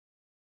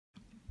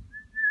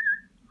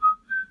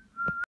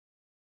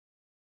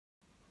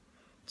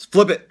Let's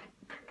flip it.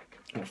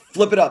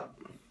 Flip it up.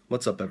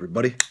 What's up,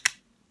 everybody?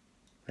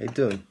 How you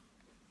doing?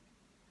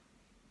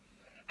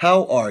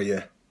 How are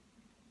you?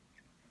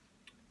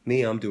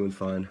 Me, I'm doing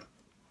fine.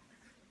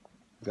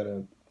 Got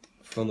a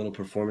fun little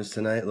performance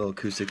tonight, a little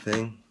acoustic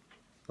thing.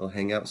 I'll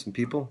hang out with some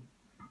people.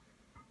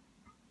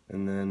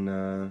 And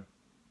then,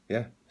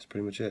 yeah, that's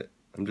pretty much it.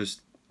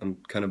 I'm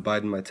kind of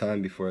biding my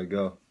time before I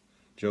go.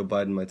 Joe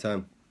Biden my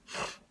time.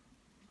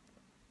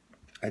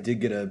 I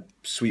did get a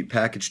sweet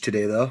package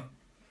today, though,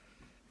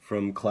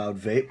 from Cloud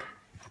Vape.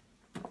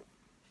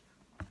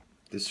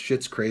 This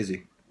shit's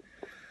crazy.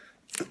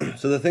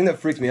 So the thing that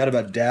freaked me out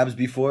about dabs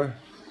before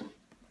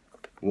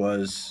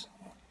was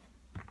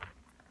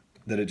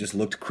that it just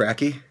looked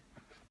cracky.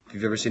 If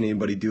you've ever seen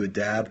anybody do a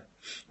dab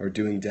or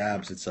doing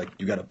dabs, it's like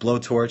you got a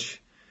blowtorch,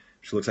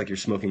 which looks like you're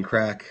smoking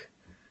crack.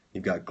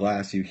 You've got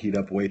glass you heat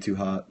up way too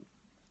hot.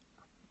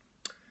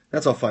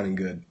 That's all fine and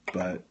good,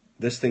 but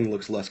this thing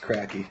looks less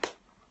cracky.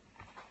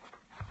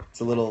 It's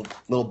a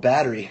little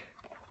battery.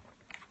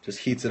 Just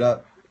heats it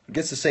up. It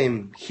gets the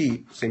same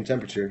heat, same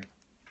temperature.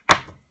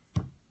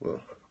 Whoa,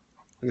 look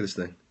at this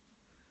thing.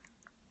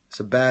 It's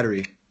a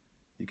battery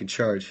you can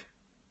charge.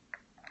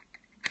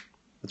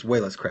 It's way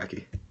less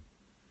cracky.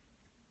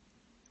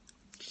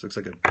 Just looks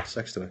like a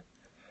sex toy.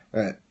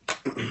 Alright.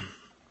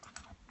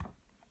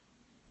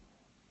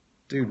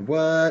 Dude,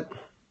 what?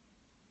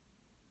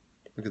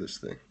 Look at this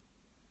thing.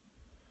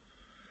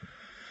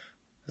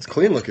 That's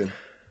clean looking.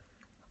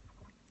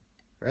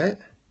 Right?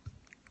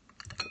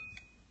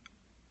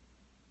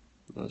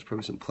 Oh, there's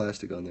probably some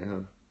plastic on there,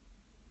 huh?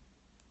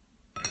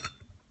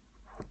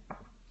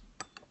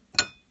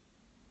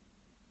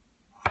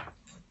 I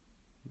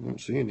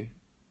don't see any.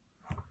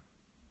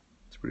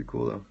 It's pretty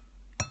cool though.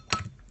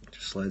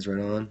 Just slides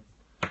right on.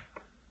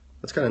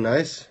 That's kind of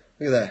nice.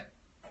 Look at that.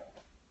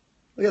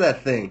 Look at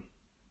that thing.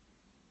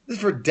 This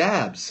is for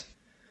dabs.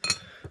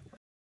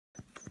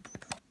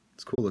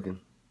 It's cool looking.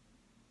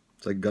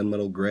 It's like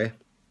gunmetal gray.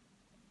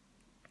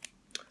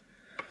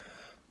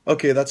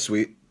 Okay, that's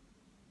sweet.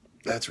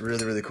 That's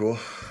really, really cool.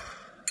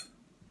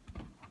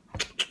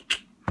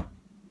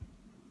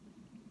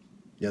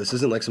 Yeah, this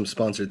isn't like some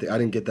sponsored thing. I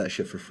didn't get that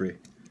shit for free.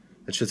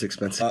 That shit's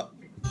expensive.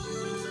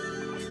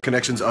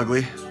 Connection's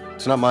ugly.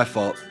 It's not my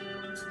fault.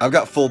 I've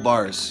got full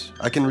bars.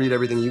 I can read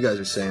everything you guys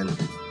are saying.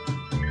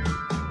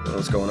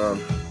 What's going on?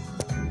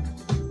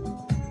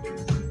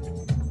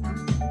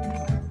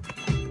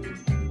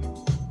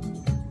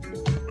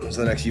 What's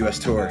the next US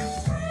tour?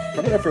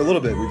 Probably not for a little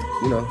bit. We've,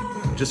 you know,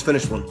 just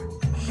finished one.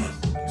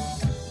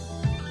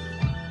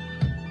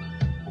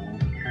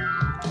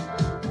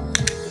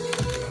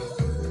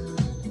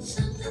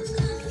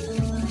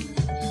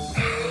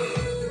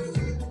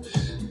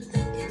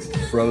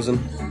 Frozen.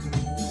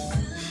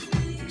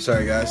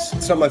 Sorry guys,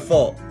 it's not my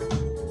fault.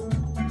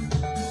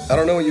 I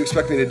don't know what you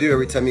expect me to do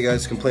every time you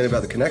guys complain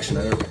about the connection.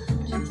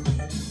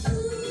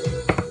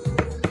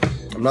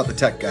 I'm not the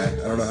tech guy.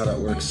 I don't know how that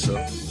works,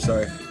 so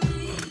sorry.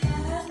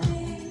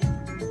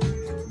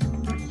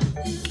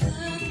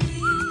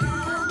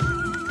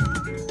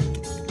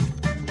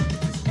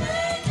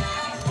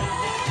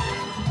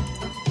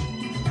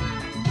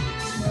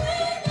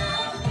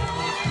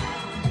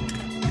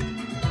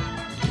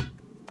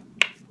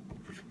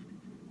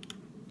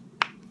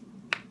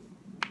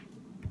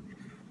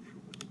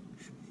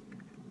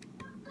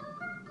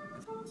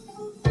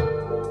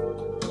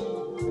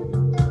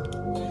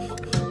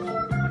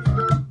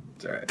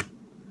 It's all right.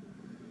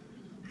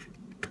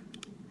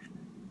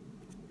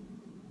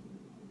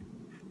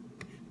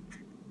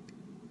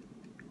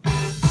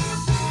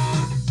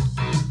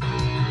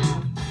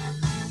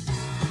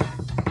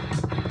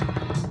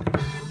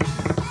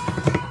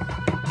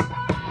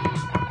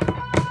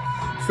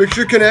 Fix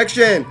your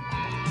connection.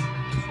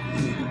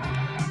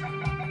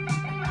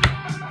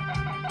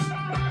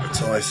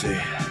 That's all I see.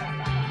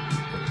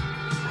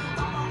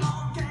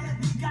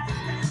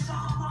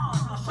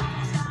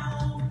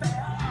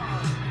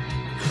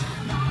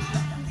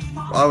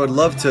 I would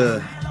love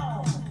to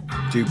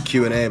do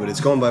Q&A, but it's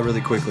going by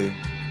really quickly.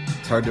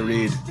 It's hard to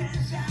read.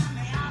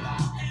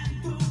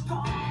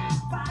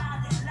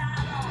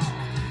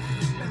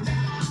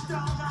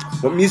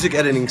 What music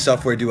editing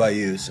software do I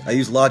use? I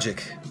use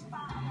Logic.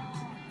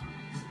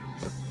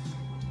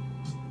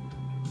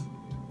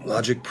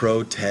 Logic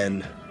Pro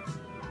 10.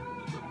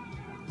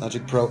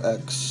 Logic Pro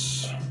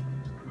X.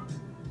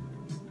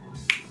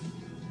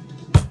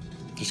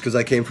 Just because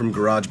I came from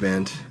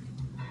GarageBand,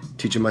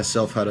 teaching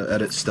myself how to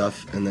edit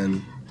stuff, and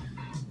then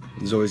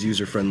it's always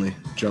user-friendly.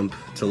 Jump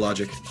to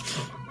Logic.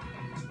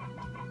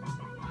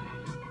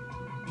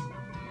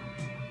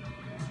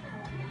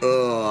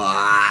 Ugh.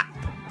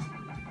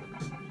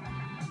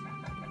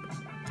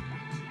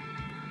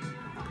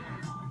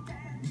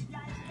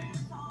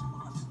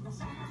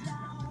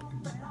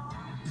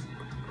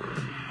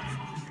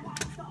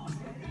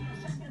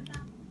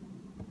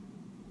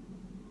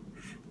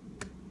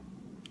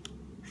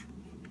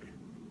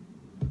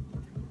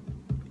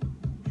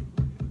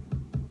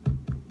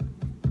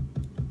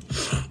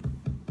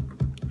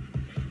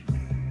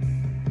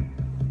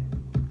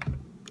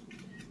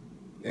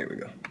 There we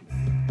go.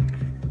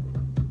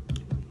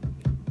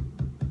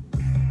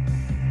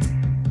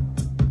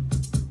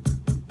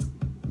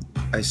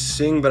 I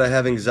sing, but I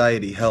have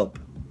anxiety. Help.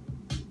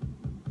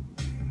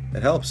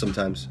 It helps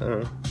sometimes. I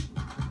don't know.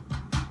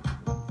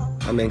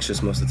 I'm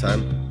anxious most of the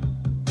time.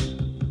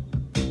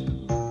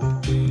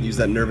 Use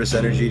that nervous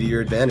energy to your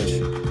advantage.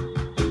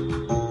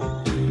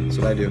 That's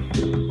what I do.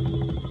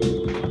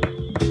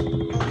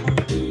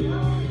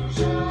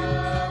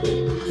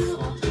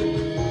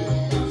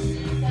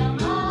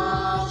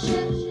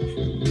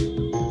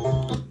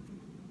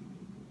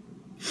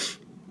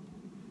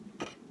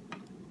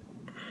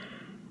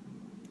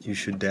 You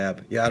should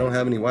dab. Yeah, I don't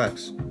have any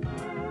wax.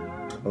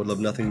 I would love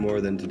nothing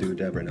more than to do a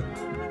dab right now.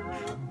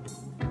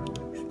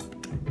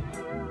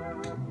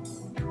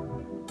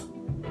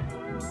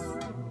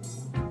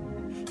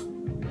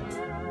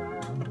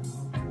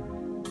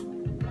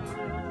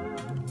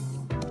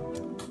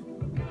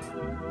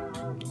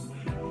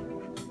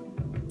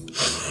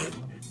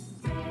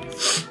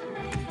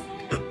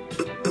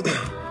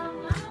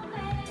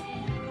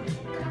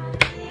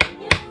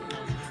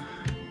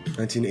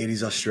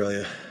 (1980s)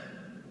 Australia.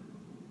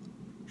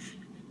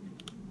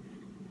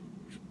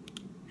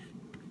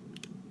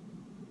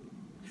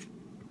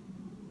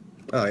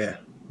 Oh yeah.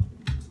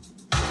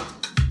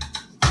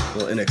 A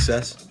little in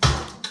excess.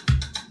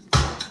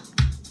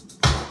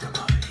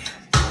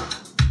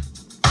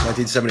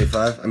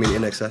 1975. I mean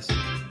in excess.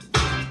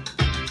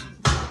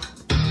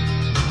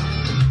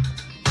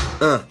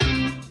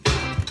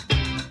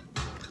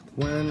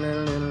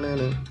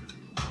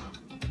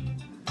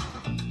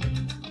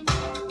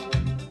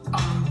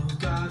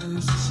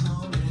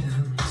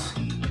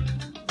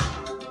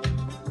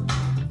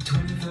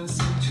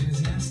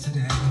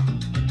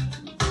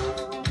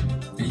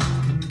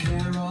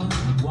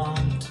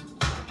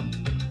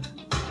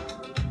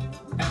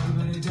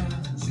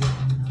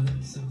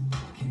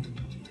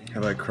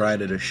 Have I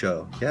cried at a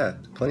show? Yeah,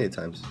 plenty of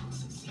times.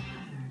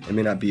 It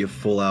may not be a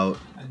full-out,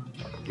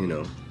 you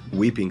know,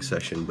 weeping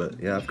session, but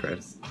yeah, I've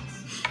cried.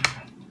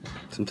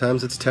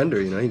 Sometimes it's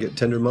tender, you know, you get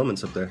tender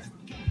moments up there.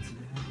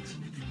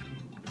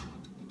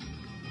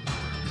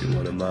 You're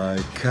one of my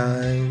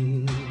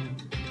kind.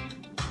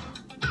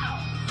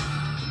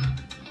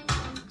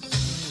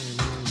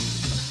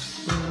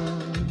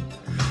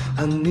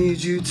 I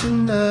need you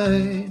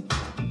tonight,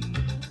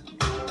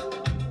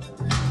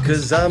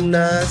 'cause I'm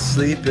not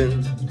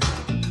sleeping.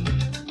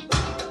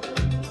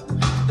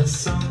 There's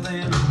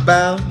something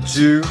about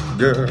you,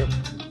 girl,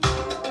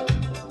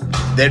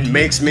 that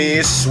makes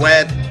me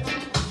sweat.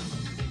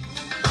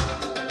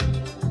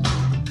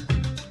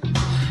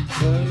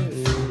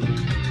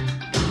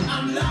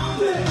 I'm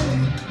lonely.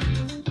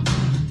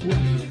 What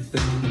do you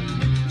think?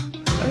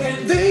 I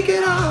can't think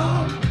it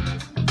all.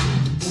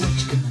 What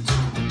you gonna do?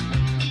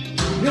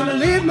 I'm gonna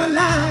live my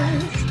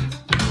life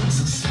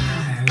so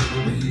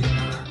silently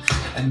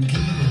and give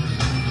a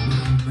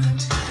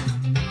moment.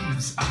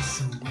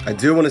 I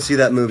do want to see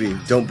that movie,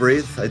 Don't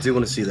Breathe. I do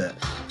want to see that,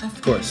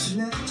 of course.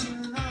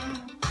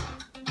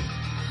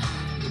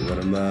 One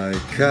of my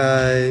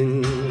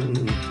kind.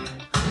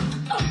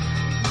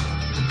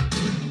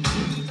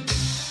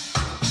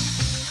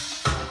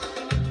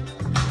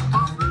 I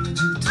need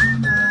you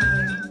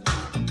tonight,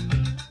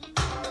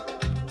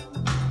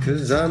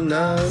 'cause I'm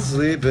not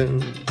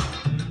sleeping.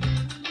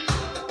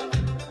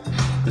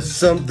 There's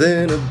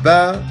something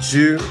about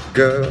you,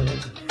 girl,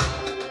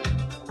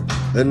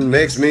 that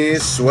makes me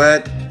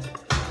sweat.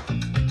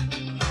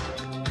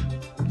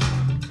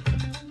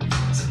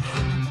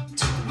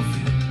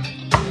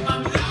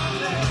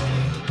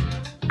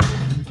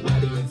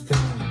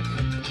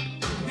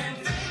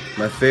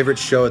 My favorite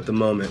show at the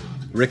moment,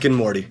 Rick and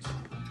Morty.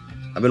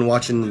 I've been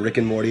watching Rick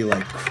and Morty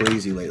like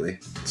crazy lately.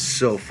 It's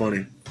so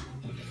funny.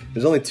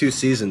 There's only 2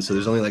 seasons, so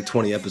there's only like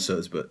 20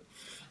 episodes, but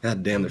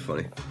god damn, they're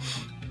funny.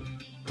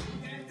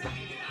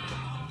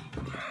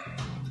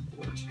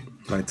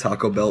 My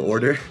Taco Bell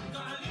order.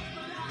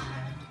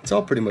 It's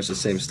all pretty much the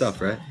same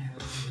stuff, right?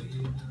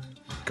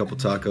 A couple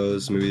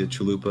tacos, maybe a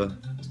chalupa,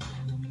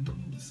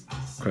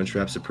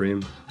 Crunchwrap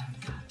Supreme.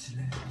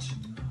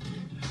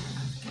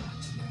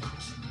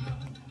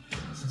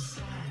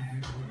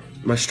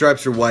 My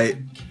stripes are white,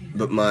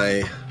 but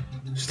my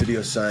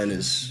studio sign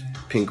is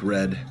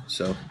pink-red,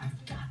 so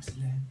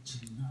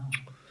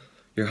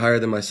you're higher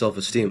than my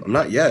self-esteem. I'm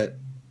not yet.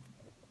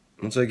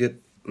 Once I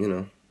get, you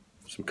know,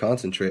 some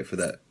concentrate for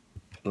that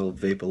little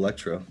vape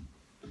electro.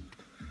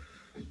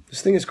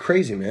 This thing is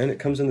crazy, man. It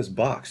comes in this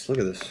box. Look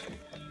at this.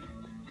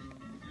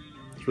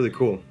 It's really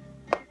cool.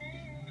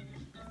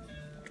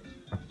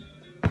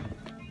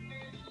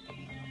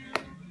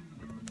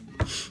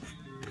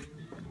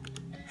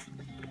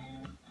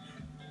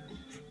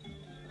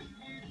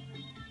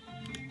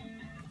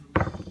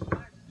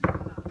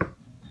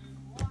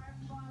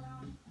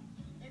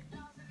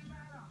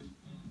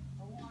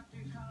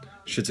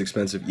 Shit's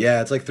expensive.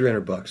 Yeah, it's like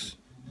 $300.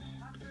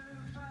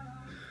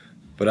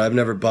 But I've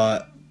never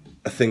bought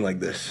a thing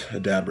like this, a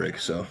dab rig,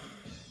 so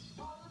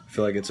I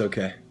feel like it's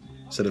okay.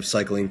 Instead of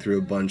cycling through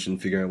a bunch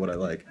and figuring out what I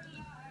like.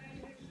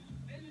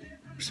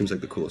 Seems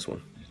like the coolest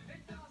one.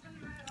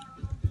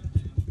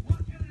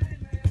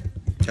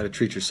 Gotta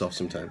treat yourself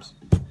sometimes.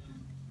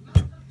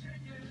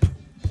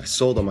 I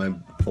sold all my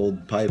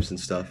old pipes and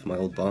stuff, my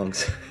old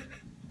bongs.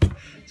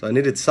 So I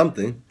needed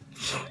something.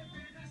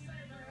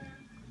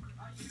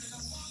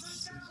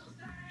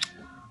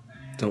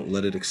 Don't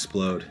let it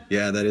explode.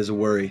 Yeah, that is a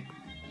worry.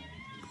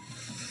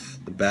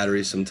 The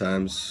battery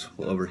sometimes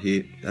will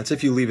overheat. That's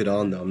if you leave it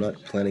on though. I'm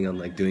not planning on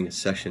like doing a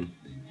session.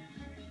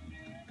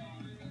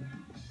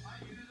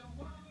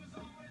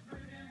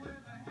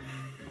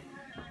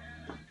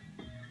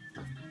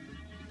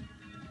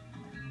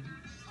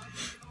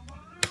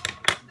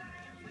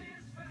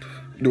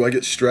 Do I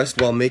get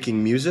stressed while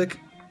making music?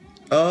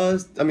 I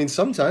mean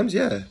sometimes,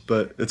 yeah,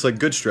 but it's like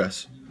good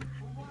stress.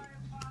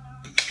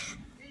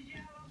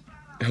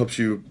 It helps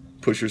you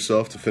push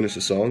yourself to finish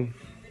a song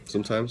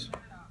sometimes.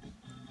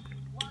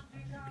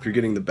 If you're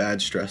getting the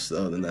bad stress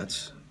though, then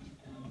that's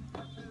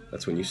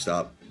when you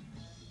stop.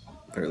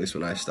 Or at least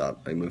when I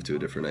stop, I move to a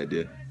different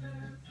idea.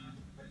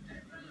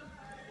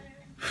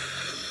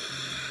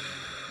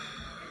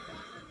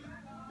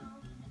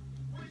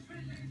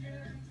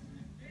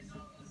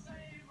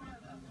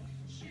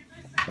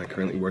 Am I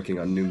currently working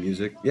on new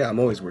music? Yeah, I'm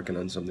always working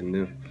on something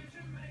new.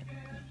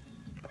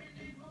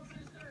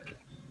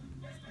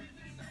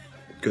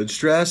 Good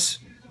stress?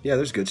 Yeah,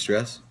 there's good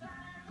stress.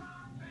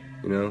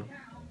 You know,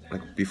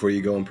 like before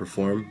you go and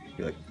perform,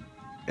 you're like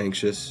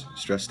anxious,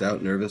 stressed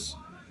out, nervous.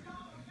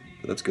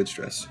 But that's good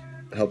stress.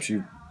 It helps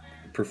you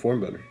perform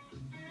better.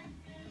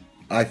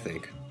 I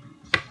think.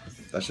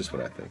 That's just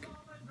what I think.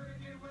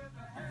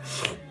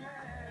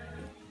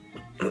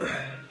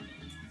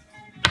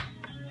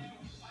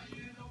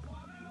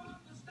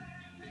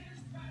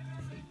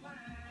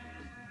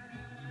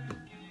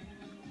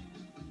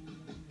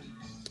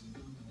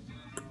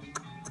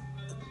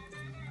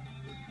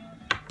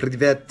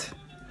 Privet.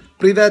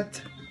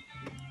 Privet.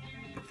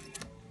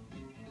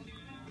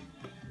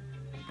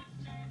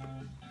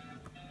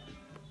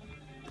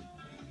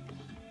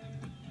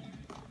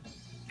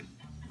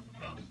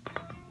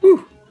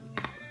 Ooh.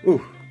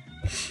 Ooh.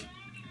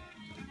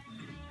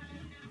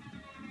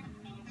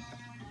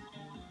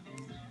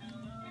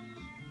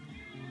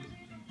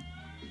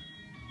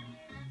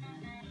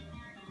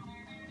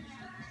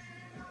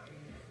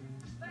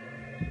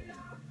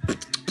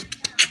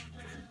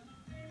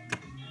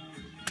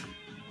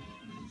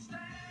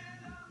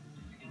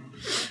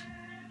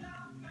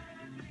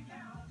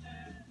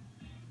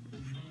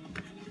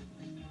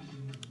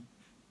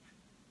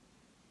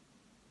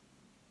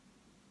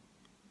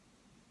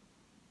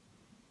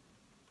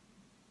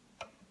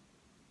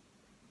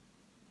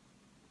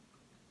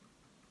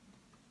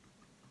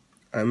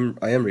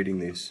 I am reading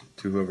these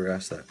to whoever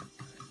asked that.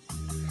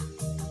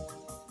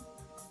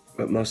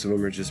 But most of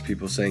them are just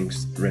people saying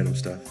random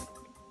stuff.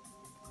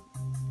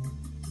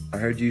 I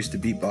heard you used to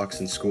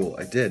beatbox in school.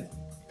 I did.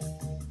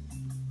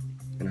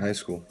 In high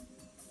school.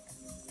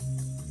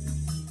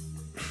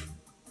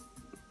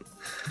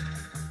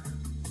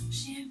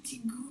 J'ai un petit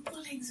goût pour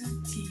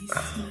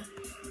l'exotisme.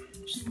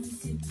 Je ne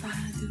sais pas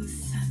d'où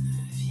ça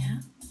me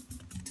vient.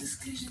 Tout ce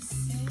que je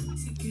sais,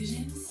 c'est que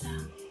j'aime ça.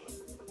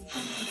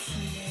 Un peu de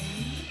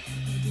soleil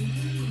et de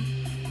l'eau.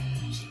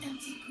 J'ai un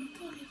petit goût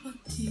pour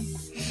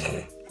l'érotisme.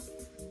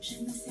 Je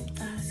ne sais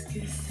pas ce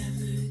que ça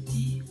veut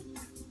dire.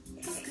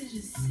 Tout ce que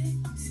je sais,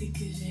 c'est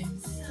que j'aime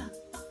ça.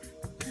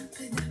 Un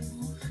peu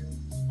d'amour,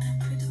 un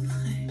peu d'eau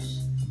fraîche.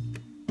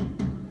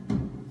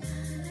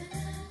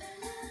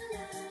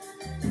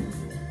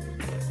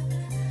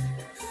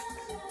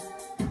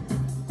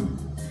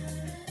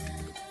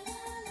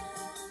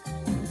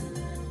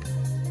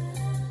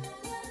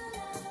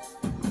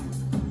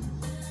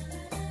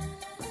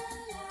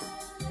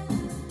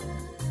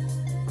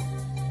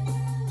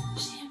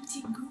 J'ai un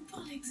petit goût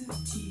pour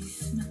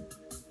l'exotisme.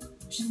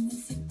 Je ne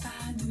sais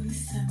pas d'où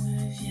ça me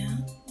vient.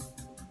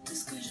 Tout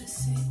ce que je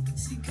sais,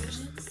 c'est que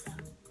j'aime ça.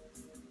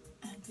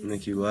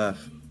 Make you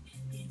laugh.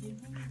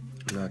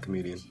 I'm not a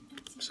comedian.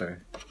 Sorry.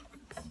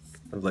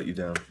 I've let you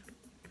down.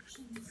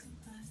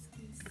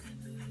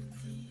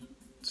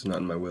 It's not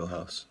in my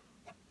wheelhouse.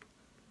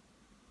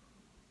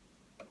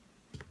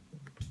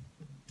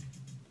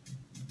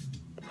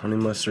 Honey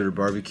mustard or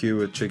barbecue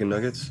with chicken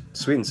nuggets?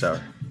 Sweet and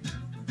sour.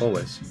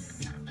 Always.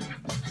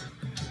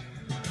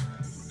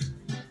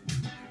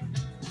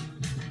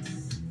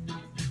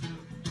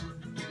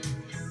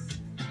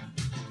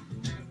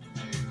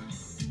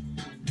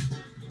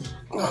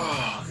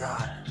 Oh,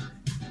 God.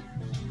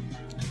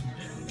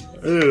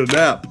 I need a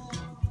nap.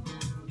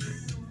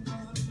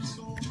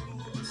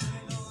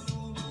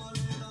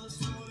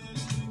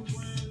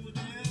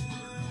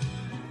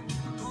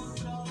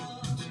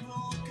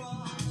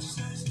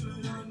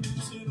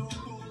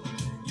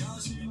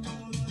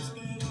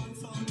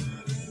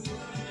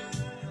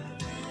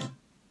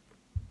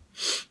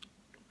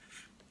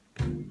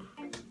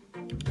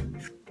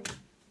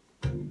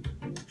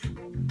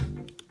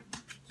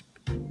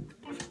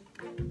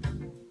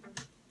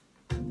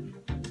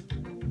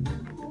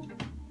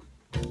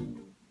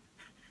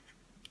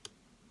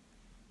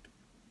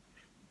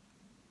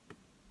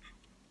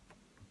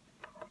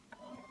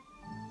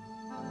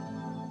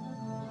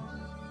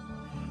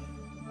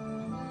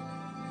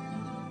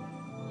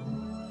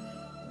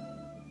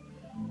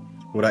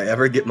 Would I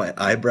ever get my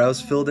eyebrows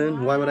filled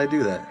in? Why would I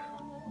do that?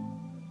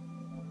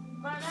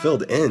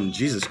 Filled in?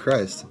 Jesus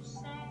Christ.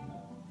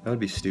 That would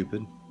be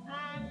stupid.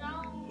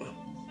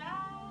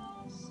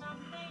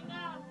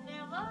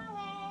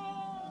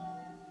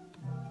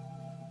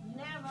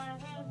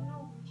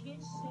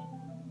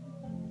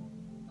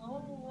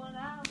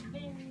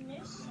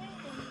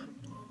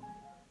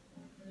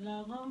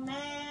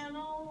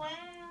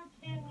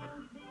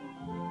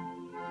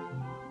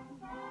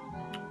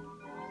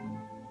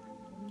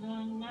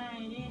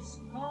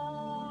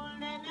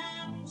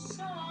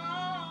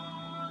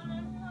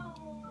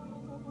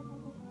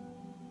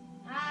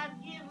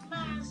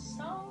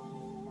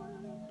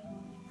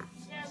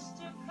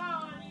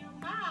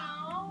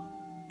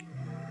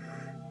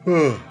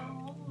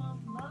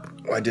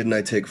 Why didn't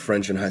I take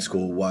French in high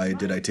school? Why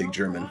did I take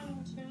German?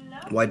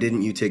 Why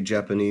didn't you take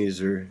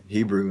Japanese or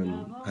Hebrew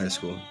in high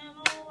school?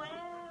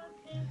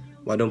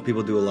 Why don't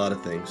people do a lot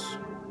of things?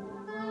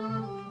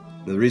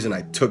 The reason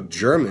I took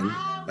German,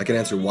 I can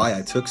answer why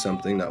I took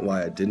something, not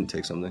why I didn't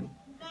take something.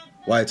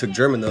 Why I took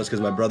German, though, is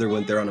because my brother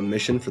went there on a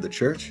mission for the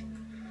church.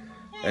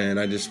 And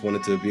I just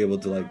wanted to be able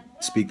to, like,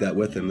 speak that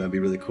with him. That'd be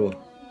really cool.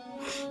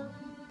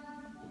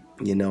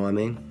 You know what I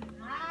mean?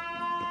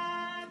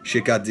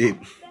 Shit got deep.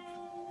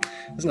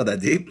 It's not that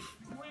deep.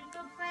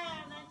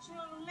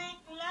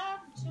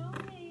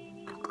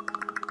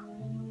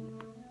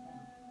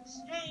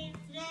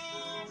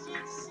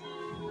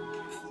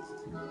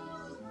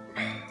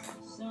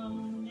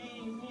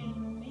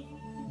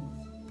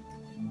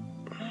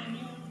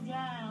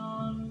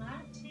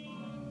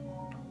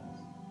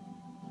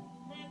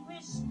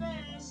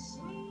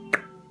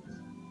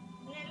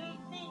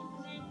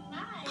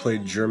 Play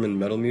German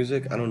metal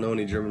music? I don't know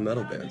any German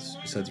metal bands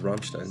besides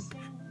Rammstein.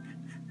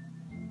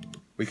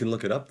 We can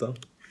look it up though.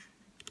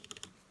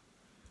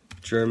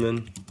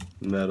 German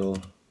metal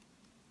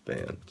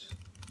bands.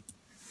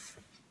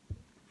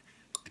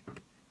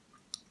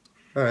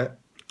 Alright.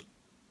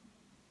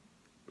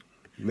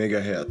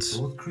 Megahertz.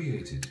 Both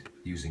created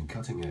using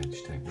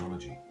cutting-edge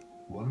technology.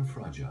 One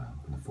fragile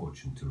and a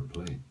fortune to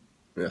replace.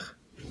 Ugh.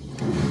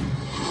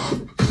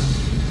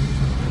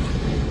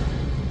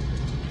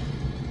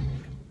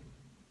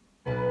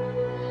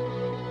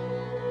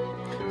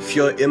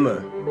 Für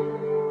immer.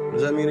 What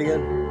does that mean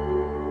again?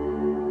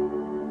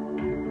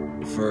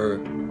 For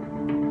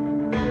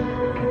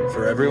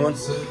everyone?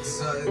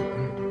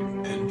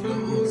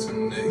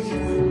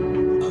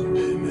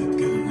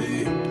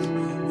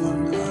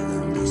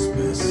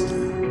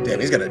 Damn,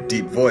 he's got a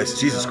deep voice.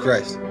 Jesus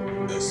Christ.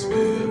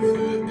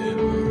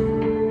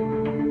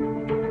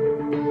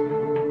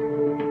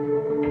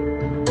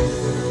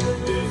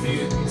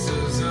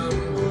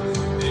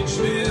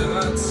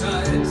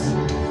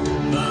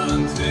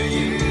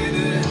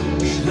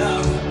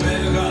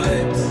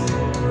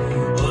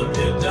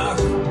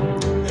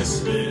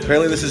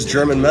 Apparently this is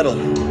German metal.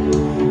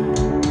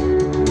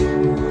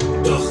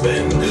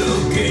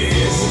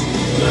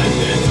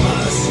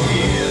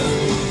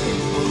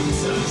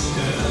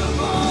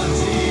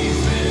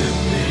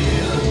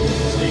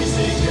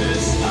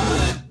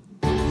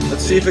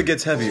 Let's see if it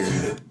gets heavier.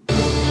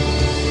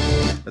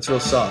 That's real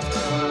soft.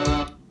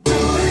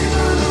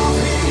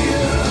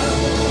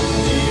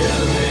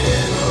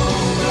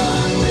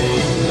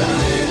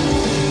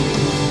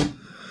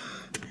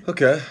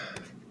 Okay.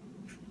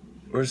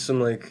 Where's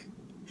some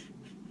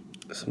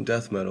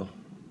death metal?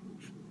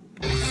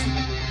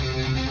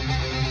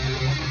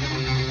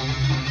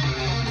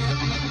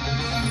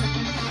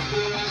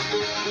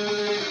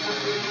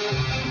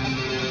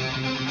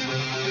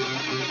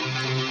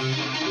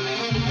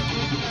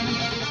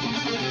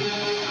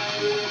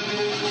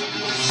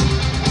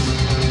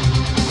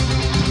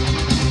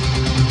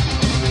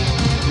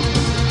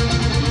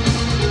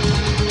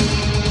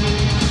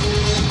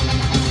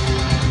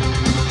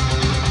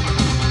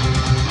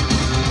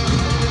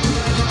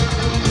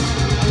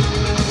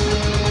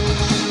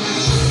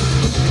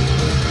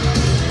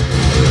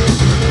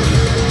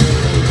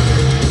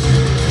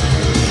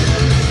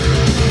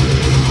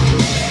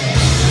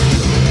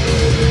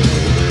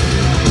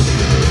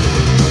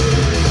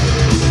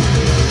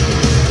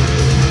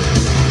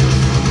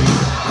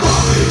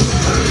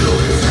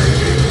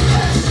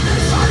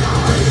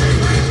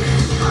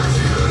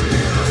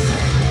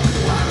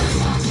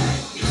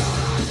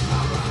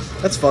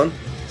 That's fun.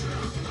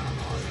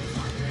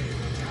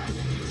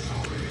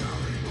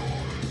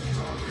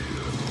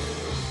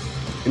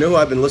 You know who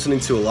I've been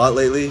listening to a lot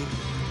lately?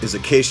 Is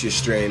Acacia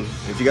Strain.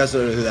 If you guys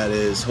don't know who that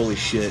is, holy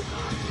shit.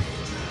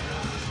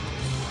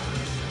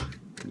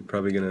 You're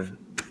probably gonna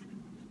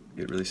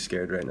get really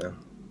scared right now.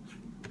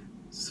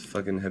 It's the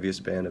fucking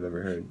heaviest band I've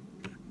ever heard.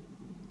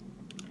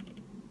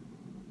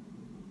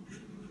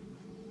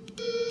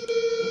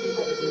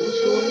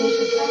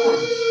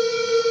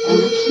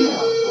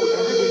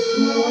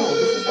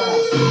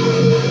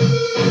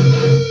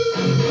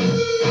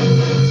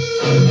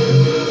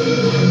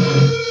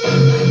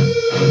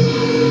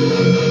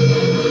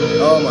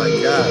 Oh my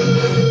god,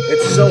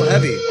 it's so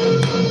heavy.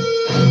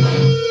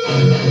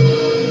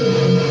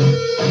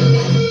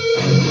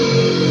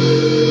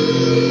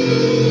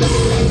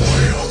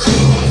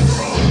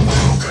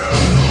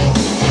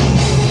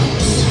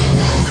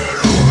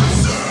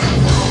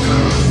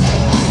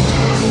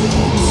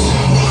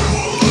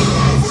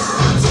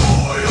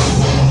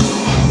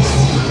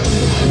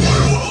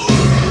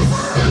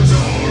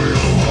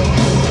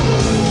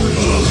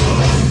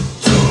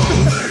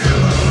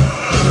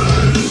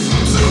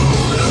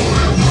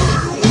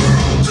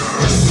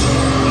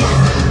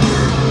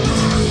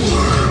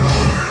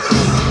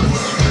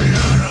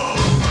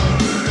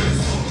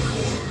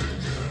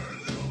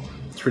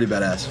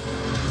 pretty badass.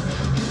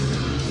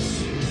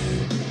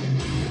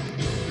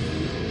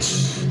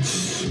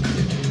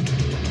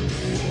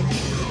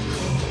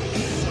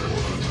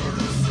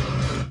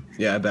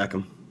 Yeah, I back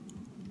him.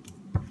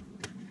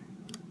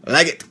 I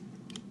like it.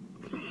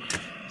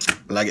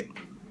 I like it.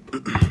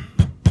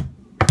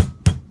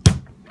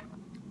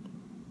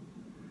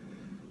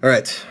 All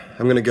right,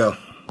 I'm gonna go.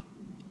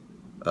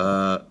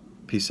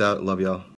 Peace out. Love y'all.